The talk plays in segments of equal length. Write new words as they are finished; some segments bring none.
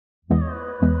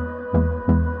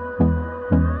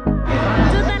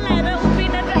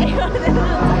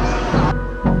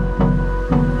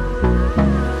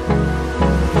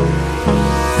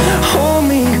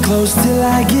close till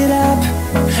I get up.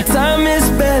 Time is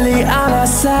barely on our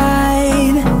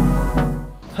side.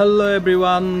 Hello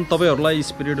everyone, तपाईहरुलाई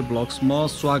spirit blogs मा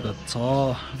स्वागत छ।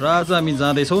 र आज हामी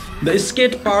जाँदै छौं द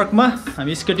स्केट पार्क मा।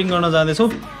 हामी स्केटिङ गर्न जाँदै छौं।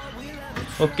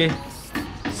 Okay,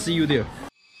 C you there.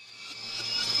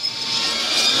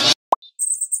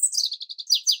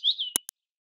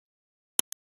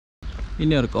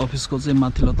 यिनीहरुको अफिसको चाहिँ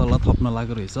माथिल्लो तल्ला थप्न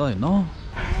लागेको रहेछ हैन।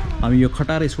 हामी यो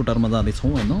खटारे स्कुटरमा जाँदै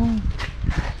छौं हैन।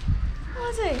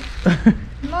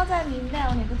 नजानी हिँड्दै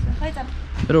आउने त्यसमा खै जाम।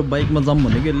 मेरो बाइकमा जाम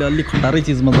भनेको यसले अलि खटारै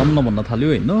चीजमा जाम न भन्न थाल्यो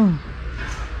हैन।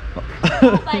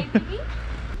 बाइक तिमी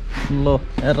ल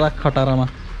हेर खटारामा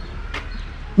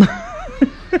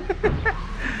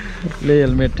ले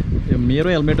हेलमेट, यो मेरो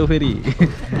हेलमेट हो फेरि।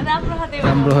 राम्रो खते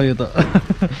राम्रो हो यो त।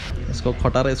 यसको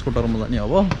खटारा स्कुटरमा जाने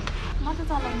अब। म त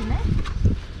चलाउँदिन है।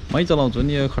 मै चलाउँछु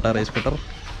नि यो खटारा स्कुटर।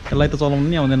 यसलाई त चलाउनु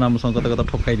नि आउँदैन, राम्रोसँग कता कता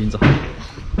ठोक्काइदिन्छ।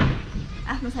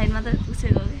 आफ्नो साइडमा त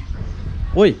पुसेको के।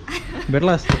 ओइ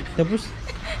भेट्लास त्यहाँ पुस।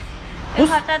 यो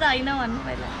खटारा हैन भन्नु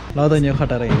पहिला। ल त नि यो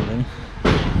खटारा हेर्दा नि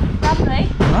राम्रो है?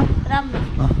 ह? राम्रो।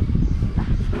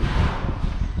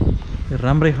 यो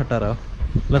राम्रै खटारा हो।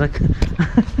 ल राख।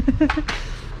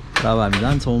 अब हामी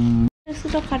जान्छौँ। यसको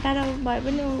त खटारा भए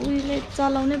पनि उहिले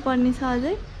चलाउनै पर्ने छ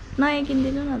अझै। नयाँ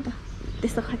किनिदिनु न त।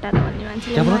 त्यस्तो खटारा भन्ने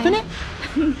मान्छेले। क्या बोल्छ नि?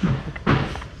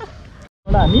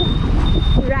 हामी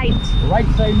राइट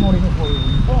साइड मोडेको पर्यो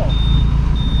नि त।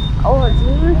 ओ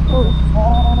हजुर।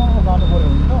 जानु पर्यो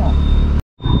नि त।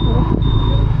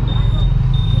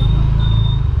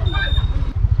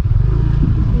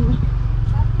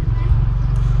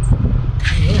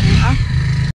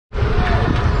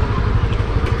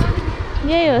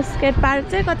 यही हो स्केट पार्क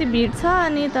चाहिँ। कति भिड छ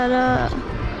अनि तर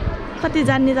कति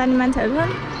जान्ने मान्छेहरू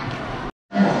छन्।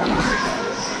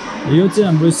 यो चाहिँ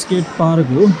हाम्रो स्केट पार्क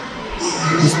हो।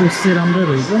 स्पेस चाहिँ राम्रै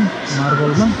रहेछ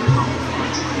मार्बलमा।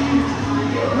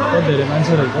 धेरै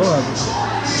मान्छे रहेछ हो आज।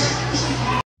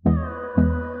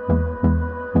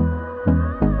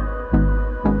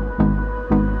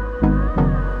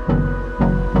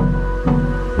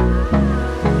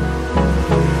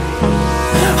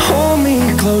 Hold me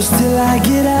close till I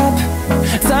get up.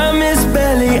 Time is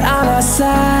barely on our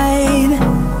side.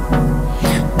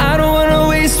 I don't wanna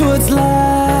waste what's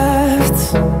left.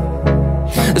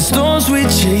 The storms we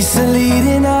chase are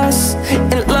leading us,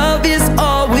 and love is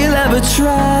all we'll ever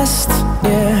trust.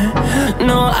 Yeah,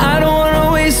 no, I don't wanna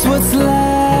waste what's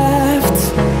left.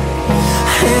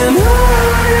 And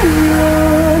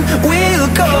on we'll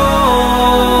go,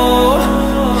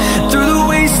 through the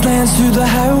wastelands, through the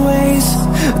highways,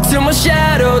 till my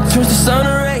shadow turns to sun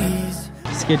rays.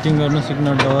 Skating गर्न सिक्न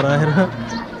डराएर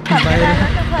बाहिर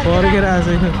फर्केर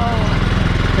आएको।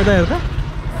 यता हेर त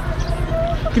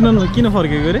किन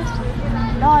फर्केको रे?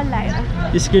 डर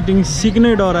लागेर। स्केटिङ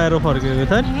सिक्नै डराएर फर्केको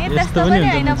त। यस्तो पनि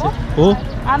हुन्छ हो।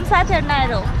 हामी साथीहरू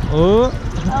नआएर हो।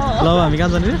 ल हामी कहाँ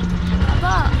जाने?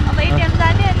 अब एटिएम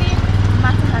जाने अनि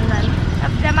माछा खान जाने।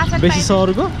 अब त्यहाँ माछा बेसी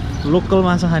सहरको लोकल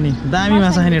माछा खाने, दामी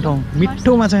माछा खाने ठाउँ,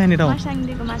 मिठो माछा खाने ठाउँ।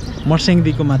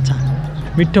 मर्स्याङदीको माछा,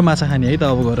 मिठो माछा खाने है त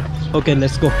अब गएर। Okay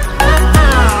let's go.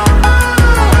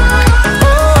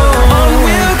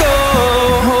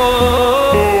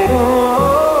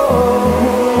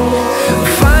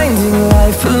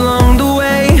 Along the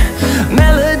way,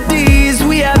 melodies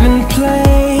we haven't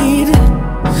played.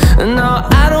 No,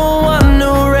 I don't want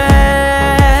no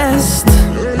rest.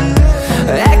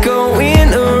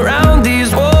 Echoing around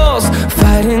these walls,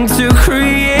 fighting to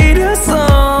create a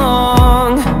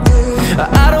song.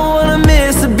 I don't wanna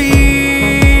miss a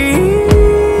beat.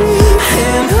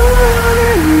 And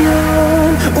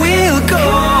on we'll go.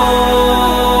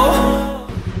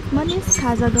 Manish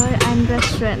Khazador and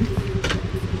restaurant.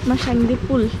 Marsyangdi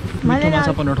पुल।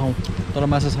 माछा पर्ने ठाउँ तर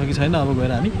माछा छ कि छैन अब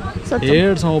गएर हामी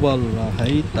हेर्छौँ बल्ल है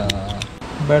त।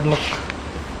 ब्याड लक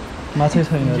माछै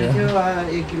छैन रे।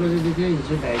 1 किलो जति थियो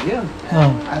हिजो भ्याइदियो।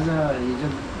 आज हिजो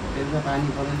बेलुका पानी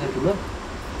परेन ठुलो,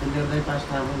 त्यसले गर्दा 5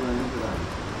 थाहा भन्ने कुरा।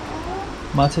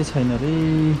 माछै छैन रे।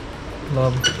 ल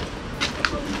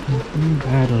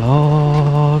ब्याड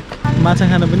लक। माछा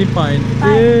खान पनि पाएन।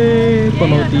 ए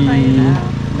पनौती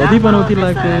कति पनौती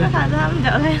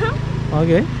लाग्यो।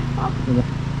 ओके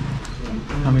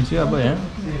हामी चाहिँ अब यहाँ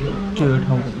त्यो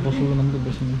ठाउँ बसेको नाम त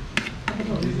बेसी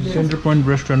सेन्टर पोइन्ट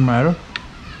रेस्टुरेन्टमा आएर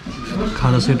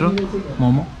खाजा सेट र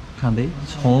मोमो खाँदै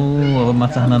छौँ। अब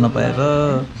माछा खान नपाएर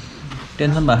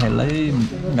टेन्सन भएकोलाई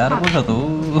गाह्रो पर्छ त हो।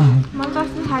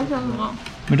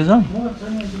 मिठो छ?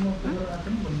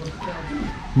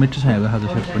 मिठो छ यहाँको खाजा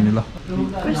सेट पनि। ल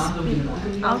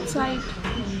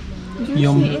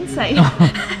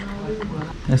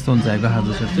यस्तो हुन्छ यहाँको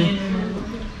खाजा सेट चाहिँ।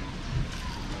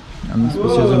 अनि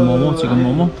त्यसपछि चाहिँ मोमो चिकन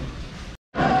मोमो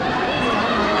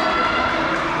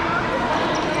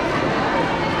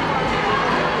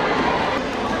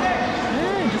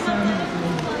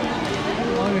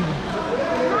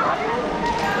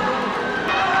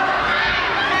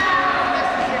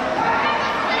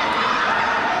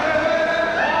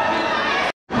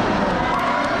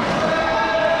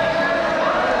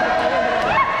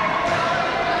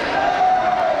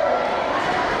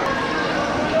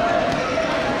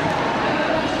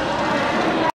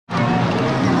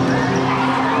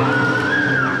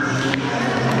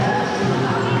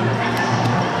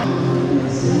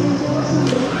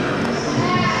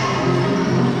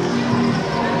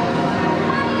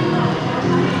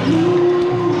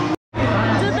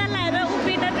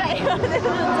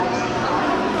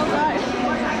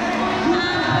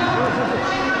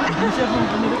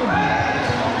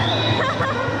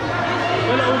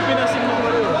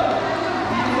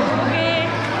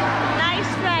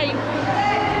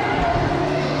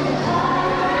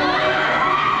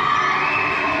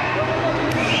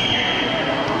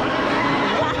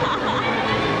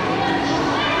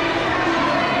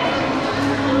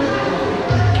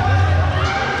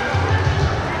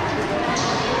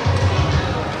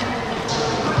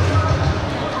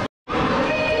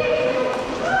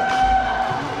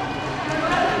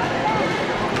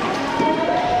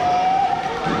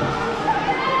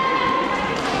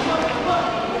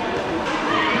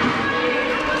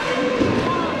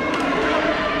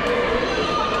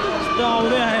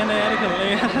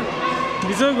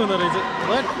बिजोग हुँदो रहेछ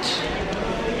बट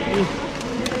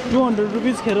 200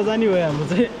 रुपिस खेर जाने भयो हाम्रो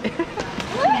चाहिँ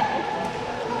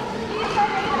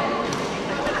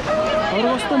अरू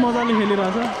कस्तो मजाले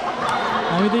खेलिरहेछ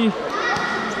हामी त्यही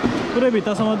पुरै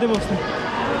भित्तासम्म चाहिँ बस्ने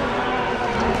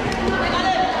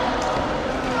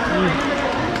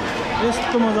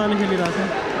यस्तो मजाले खेलिरहेछ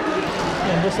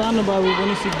हाम्रो सानो बाबु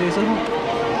पनि सिक्दैछ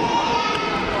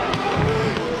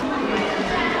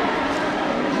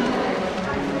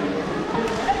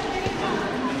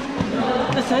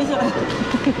सही छ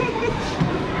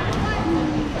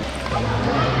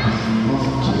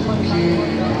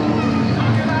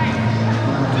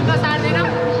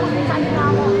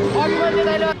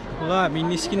ल हामी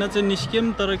निस्किन चाहिँ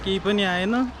निस्क्यौँ तर केही पनि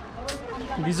आएन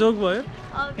बिजोग भयो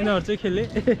यिनीहरू चाहिँ खेले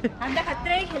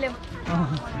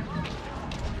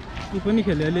ऊ पनि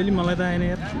खेल्यो अलिअलि मलाई त आएन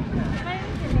यार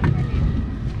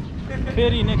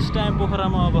फेरि नेक्स्ट टाइम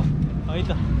पोखरामा अब है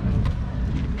त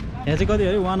यहाँ चाहिँ कति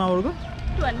अरे 1 आवरको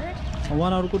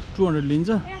 1 आवरको 200 लिन्छ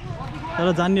तर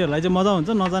जान्नेहरूलाई चाहिँ मजा हुन्छ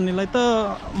नजान्नेलाई त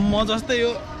म जस्तै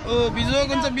हो बिजोग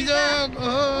हुन्छ बिजोग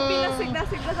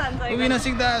उभिन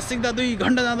सिक्दा 2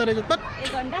 घन्टा जाँदो रहेछ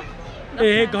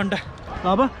 1 घन्टा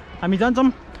अब हामी जान्छौँ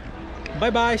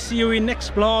by by C you in next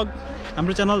blog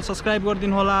हाम्रो च्यानल सब्सक्राइब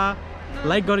गरिदिनु होला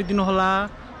लाइक गरिदिनु होला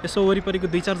यसो वरिपरिको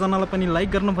 2-4 जनालाई पनि लाइक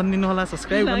गर्न भनिदिनु होला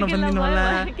सब्सक्राइब गर्न भनिदिनु होला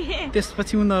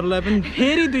त्यसपछि उनीहरूलाई पनि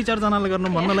फेरि 2-4 जनालाई गर्न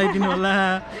भन्न लगाइदिनु होला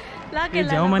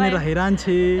झ्याउ मानेर हैरान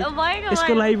छे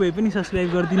यसको लागि भए पनि सब्सक्राइब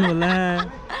गरिदिनु होला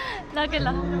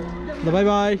ल बाई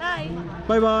बाई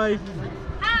बाई बाई